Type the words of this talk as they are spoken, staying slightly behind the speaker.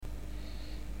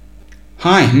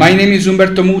Hi, my name is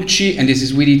Umberto Mucci and this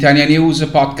is With Italia News, a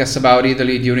podcast about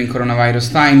Italy during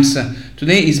coronavirus times.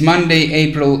 Today is Monday,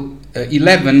 April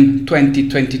 11,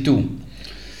 2022.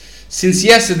 Since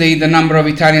yesterday, the number of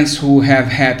Italians who have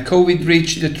had COVID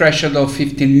reached the threshold of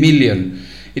 15 million.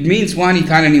 It means one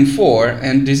Italian in four,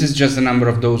 and this is just the number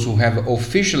of those who have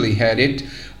officially had it,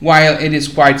 while it is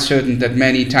quite certain that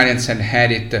many Italians had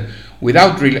had it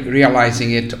without realizing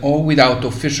it or without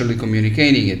officially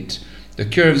communicating it. The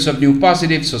curves of new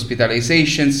positives,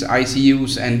 hospitalizations,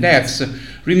 ICUs and deaths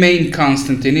remain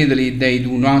constant in Italy. They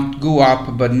do not go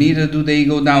up, but neither do they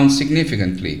go down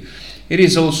significantly. It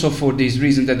is also for this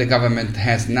reason that the government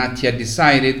has not yet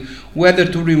decided whether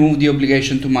to remove the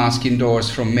obligation to mask indoors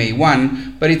from May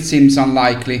 1, but it seems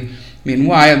unlikely.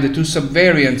 Meanwhile, the two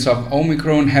subvariants of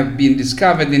Omicron have been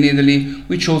discovered in Italy,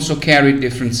 which also carry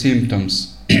different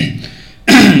symptoms.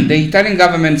 The Italian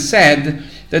government said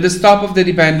that the stop of the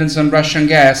dependence on Russian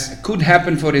gas could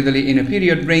happen for Italy in a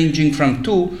period ranging from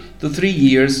 2 to 3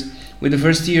 years, with the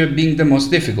first year being the most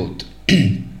difficult.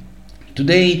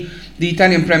 Today, the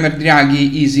Italian Premier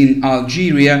Draghi is in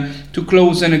Algeria to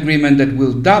close an agreement that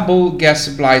will double gas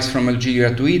supplies from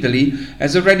Algeria to Italy,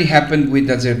 as already happened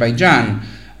with Azerbaijan.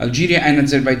 Algeria and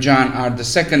Azerbaijan are the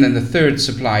second and the third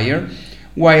supplier,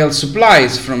 while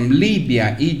supplies from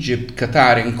Libya, Egypt,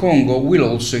 Qatar and Congo will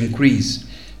also increase.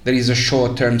 There is a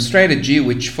short-term strategy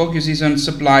which focuses on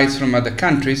supplies from other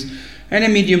countries and a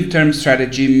medium-term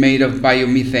strategy made of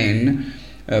biomethane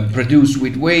produced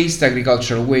with waste,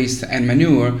 agricultural waste and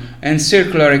manure, and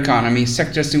circular economy,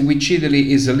 sectors in which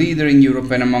Italy is a leader in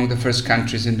Europe and among the first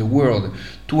countries in the world,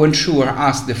 to ensure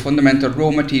us the fundamental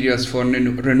raw materials for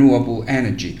renewable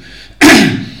energy.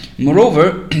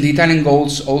 Moreover, the Italian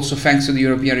goals, also thanks to the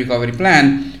European Recovery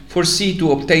Plan, foresee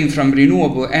to obtain from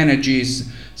renewable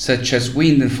energies such as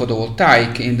wind and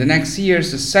photovoltaic in the next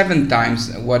years 7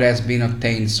 times what has been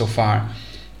obtained so far.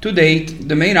 To date,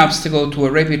 the main obstacle to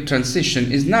a rapid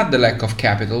transition is not the lack of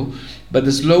capital, but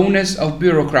the slowness of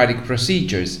bureaucratic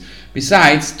procedures.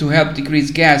 Besides, to help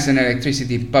decrease gas and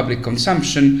electricity public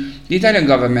consumption, the Italian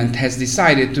government has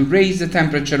decided to raise the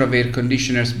temperature of air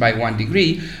conditioners by 1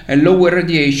 degree and lower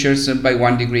radiators by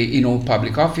 1 degree in all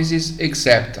public offices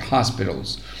except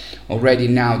hospitals. Already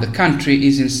now the country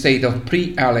is in state of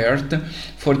pre-alert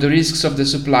for the risks of the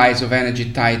supplies of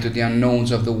energy tied to the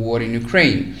unknowns of the war in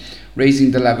Ukraine.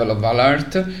 Raising the level of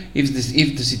alert, if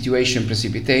the situation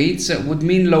precipitates, would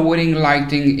mean lowering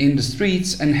lighting in the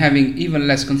streets and having even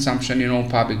less consumption in all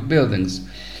public buildings.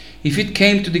 If it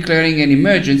came to declaring an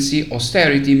emergency,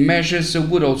 austerity measures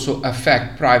would also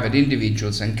affect private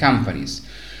individuals and companies.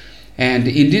 And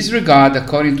in this regard,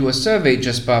 according to a survey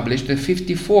just published,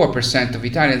 54% of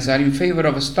Italians are in favor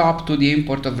of a stop to the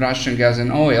import of Russian gas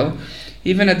and oil,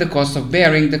 even at the cost of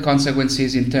bearing the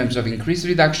consequences in terms of increased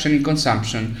reduction in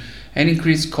consumption and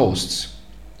increased costs.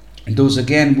 Those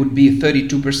again would be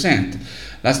 32%.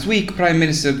 Last week, Prime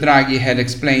Minister Draghi had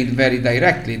explained very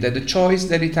directly that the choice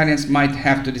that Italians might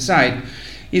have to decide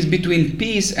is between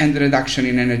peace and reduction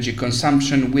in energy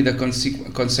consumption with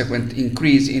a consequent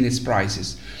increase in its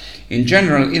prices. In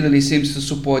general, Italy seems to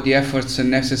support the efforts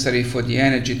necessary for the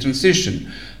energy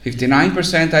transition.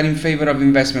 59% are in favor of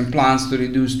investment plans to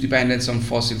reduce dependence on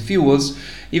fossil fuels,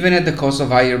 even at the cost of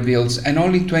higher bills, and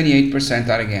only 28%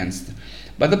 are against.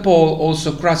 But the poll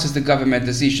also crosses the government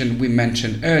decision we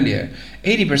mentioned earlier.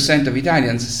 80% of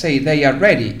Italians say they are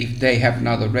ready, if they have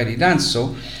not already done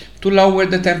so, to lower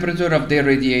the temperature of their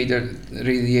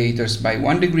radiators by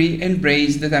 1 degree and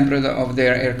raise the temperature of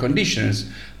their air conditioners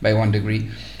by 1 degree.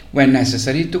 When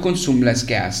necessary, to consume less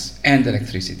gas and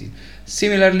electricity.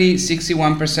 Similarly,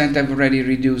 61% have already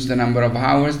reduced the number of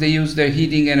hours they use their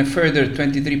heating, and a further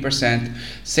 23%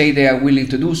 say they are willing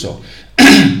to do so.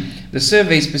 The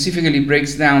survey specifically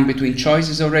breaks down between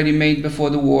choices already made before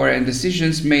the war and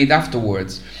decisions made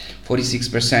afterwards.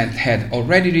 46% had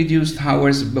already reduced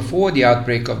hours before the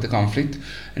outbreak of the conflict,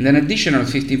 and an additional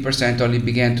 15% only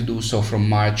began to do so from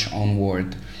March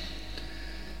onward.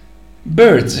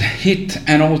 Births hit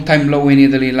an all-time low in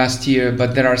Italy last year,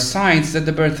 but there are signs that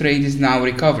the birth rate is now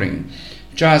recovering.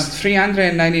 Just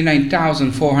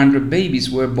 399,400 babies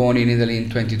were born in Italy in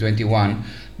 2021,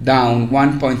 down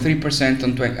 1.3%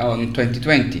 on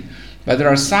 2020. But there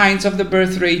are signs of the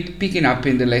birth rate picking up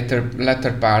in the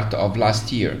latter part of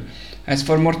last year. As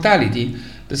for mortality,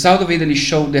 the south of Italy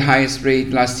showed the highest rate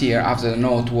last year after the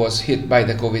north was hit by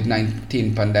the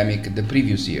COVID-19 pandemic the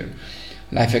previous year.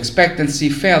 Life expectancy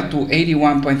fell to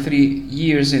 81.3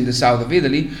 years in the south of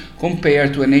Italy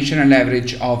compared to a national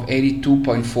average of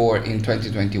 82.4 in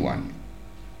 2021.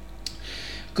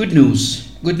 Good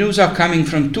news. Good news are coming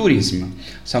from tourism.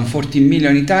 Some 14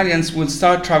 million Italians will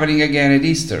start traveling again at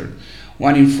Easter.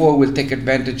 1 in 4 will take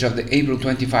advantage of the April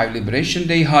 25 Liberation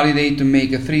Day holiday to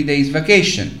make a 3-day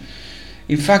vacation.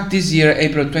 In fact, this year,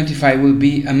 April 25 will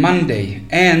be a Monday,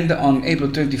 and on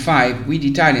April 25, we the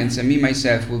Italians and me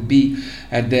myself will be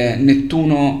at the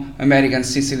Nettuno American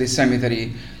Sicily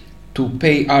Cemetery to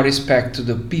pay our respect to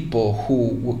the people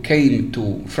who came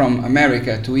from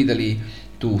America to Italy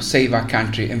to save our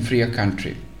country and free our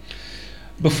country.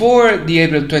 Before the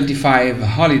April 25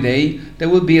 holiday, there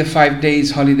will be a 5 days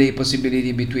holiday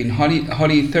possibility between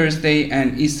Holy Thursday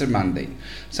and Easter Monday.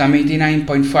 Some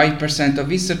 89.5%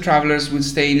 of Easter travelers will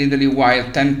stay in Italy, while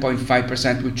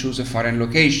 10.5% will choose a foreign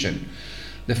location.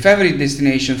 The favorite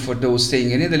destination for those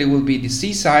staying in Italy will be the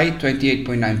seaside,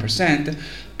 28.9%,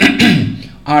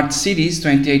 art cities,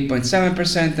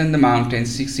 28.7%, and the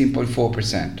mountains,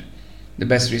 16.4%. The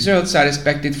best results are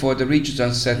expected for the regions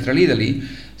of central Italy,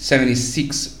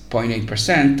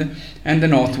 76.8%, and the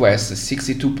northwest,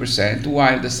 62%,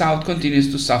 while the south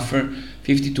continues to suffer,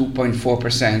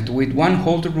 52.4%, with 1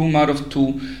 hotel room out of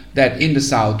 2 that in the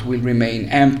south will remain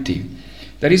empty.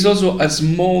 There is also a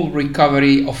small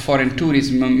recovery of foreign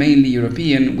tourism, mainly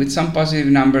European, with some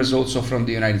positive numbers also from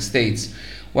the United States,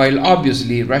 while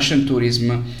obviously Russian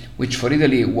tourism, which for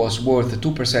Italy was worth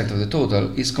 2% of the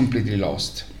total, is completely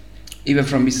lost. Even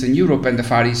from Eastern Europe and the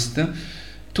Far East,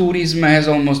 tourism has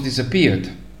almost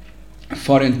disappeared.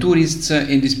 Foreign tourists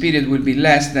in this period will be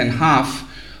less than half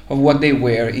of what they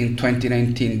were in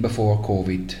 2019 before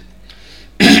COVID.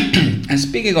 And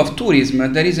speaking of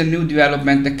tourism, there is a new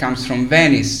development that comes from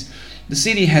Venice. The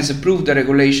city has approved a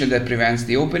regulation that prevents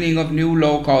the opening of new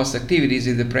low-cost activities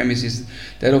in the premises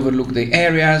that overlook the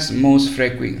areas most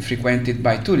frequented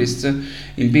by tourists,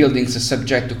 in buildings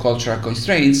subject to cultural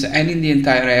constraints, and in the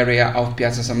entire area of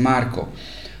Piazza San Marco.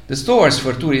 The stores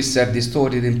for tourists have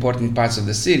distorted important parts of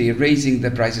the city, raising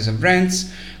the prices of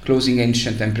rents, closing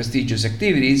ancient and prestigious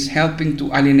activities, helping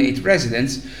to alienate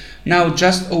residents, now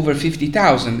just over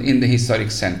 50,000 in the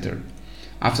historic center.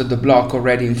 After the block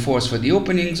already enforced for the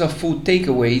openings of food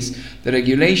takeaways, the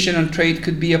regulation on trade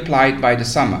could be applied by the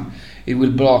summer. It will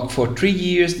block for 3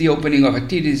 years the opening of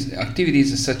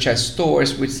activities such as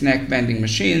stores with snack vending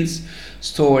machines,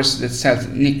 stores that sell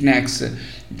knickknacks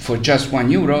for just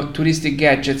 €1, touristic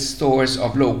gadgets, stores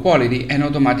of low quality, and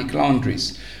automatic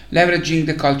laundries, leveraging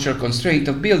the cultural constraint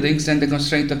of buildings and the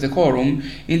constraint of decorum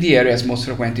in the areas most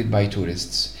frequented by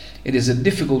tourists. It is a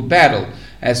difficult battle,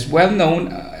 as well known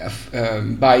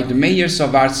by the mayors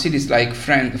of art cities like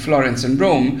Florence and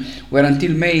Rome, where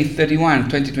until May 31,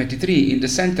 2023, in the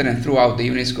center and throughout the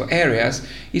UNESCO areas,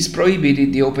 is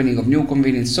prohibited the opening of new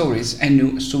convenience stores and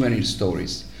new souvenir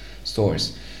stores.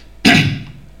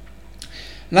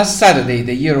 Last Saturday,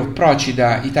 the year of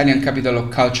Procida, Italian Capital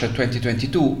of Culture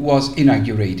 2022, was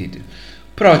inaugurated.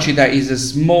 Procida is a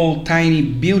small, tiny,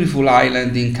 beautiful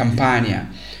island in Campania.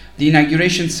 The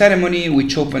inauguration ceremony,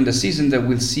 which opened a season that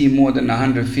will see more than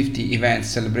 150 events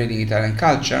celebrating Italian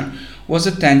culture, was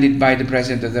attended by the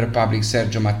President of the Republic,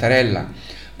 Sergio Mattarella.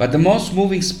 But the most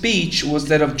moving speech was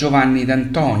that of Giovanni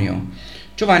D'Antonio.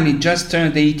 Giovanni just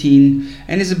turned 18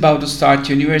 and is about to start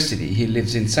university. He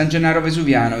lives in San Gennaro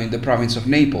Vesuviano in the province of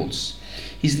Naples.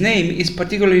 His name is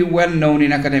particularly well known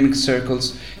in academic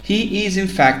circles. He is in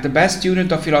fact the best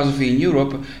student of philosophy in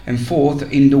Europe and 4th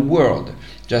in the world.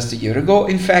 Just a year ago,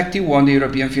 in fact, he won the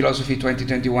European Philosophy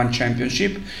 2021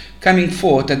 Championship, coming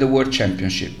 4th at the World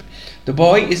Championship. The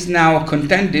boy is now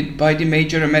contended by the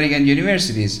major American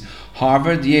universities,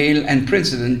 Harvard, Yale, and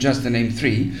Princeton, just to name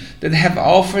 3, that have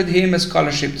offered him a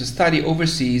scholarship to study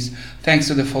overseas thanks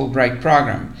to the Fulbright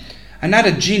program.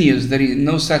 Another genius, there is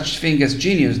no such thing as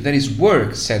genius, there is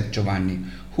work, said Giovanni,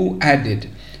 who added,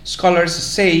 scholars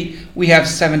say we have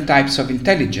 7 types of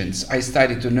intelligence. I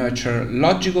study to nurture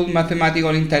logical,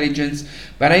 mathematical intelligence,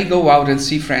 but I go out and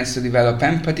see friends to develop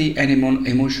empathy and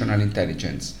emotional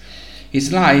intelligence.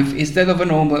 His life is that of a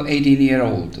normal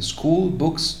 18-year-old. School,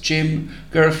 books, gym,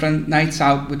 girlfriend, nights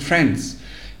out with friends.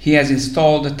 He has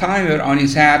installed a timer on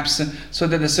his apps so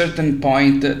that at a certain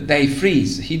point they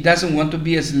freeze. He doesn't want to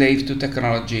be a slave to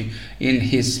technology in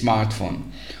his smartphone.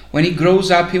 When he grows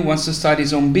up, he wants to start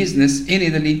his own business in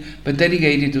Italy, but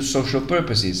dedicated to social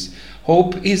purposes.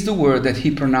 Hope is the word that he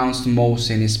pronounced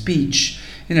most in his speech,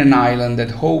 in an island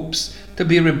that hopes to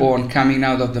be reborn, coming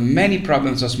out of the many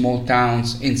problems of small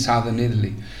towns in southern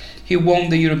Italy. He won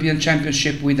the European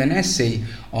Championship with an essay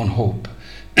on hope.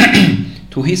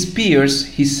 To his peers,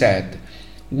 he said,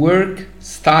 work,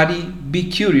 study, be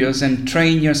curious, and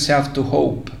train yourself to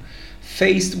hope.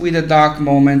 Faced with a dark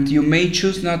moment, you may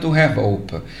choose not to have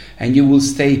hope, and you will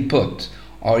stay put.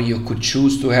 or you could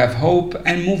choose to have hope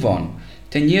and move on.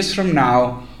 10 years from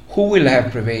now, who will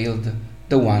have prevailed?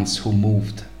 The ones who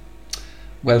moved.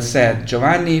 Well said,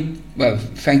 Giovanni. Well,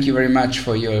 thank you very much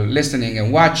for your listening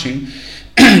and watching.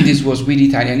 This was With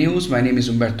Italia News. My name is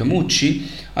Umberto Mucci.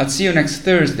 I'll see you next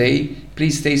Thursday.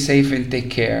 Please stay safe and take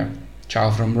care.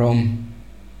 Ciao from Rome.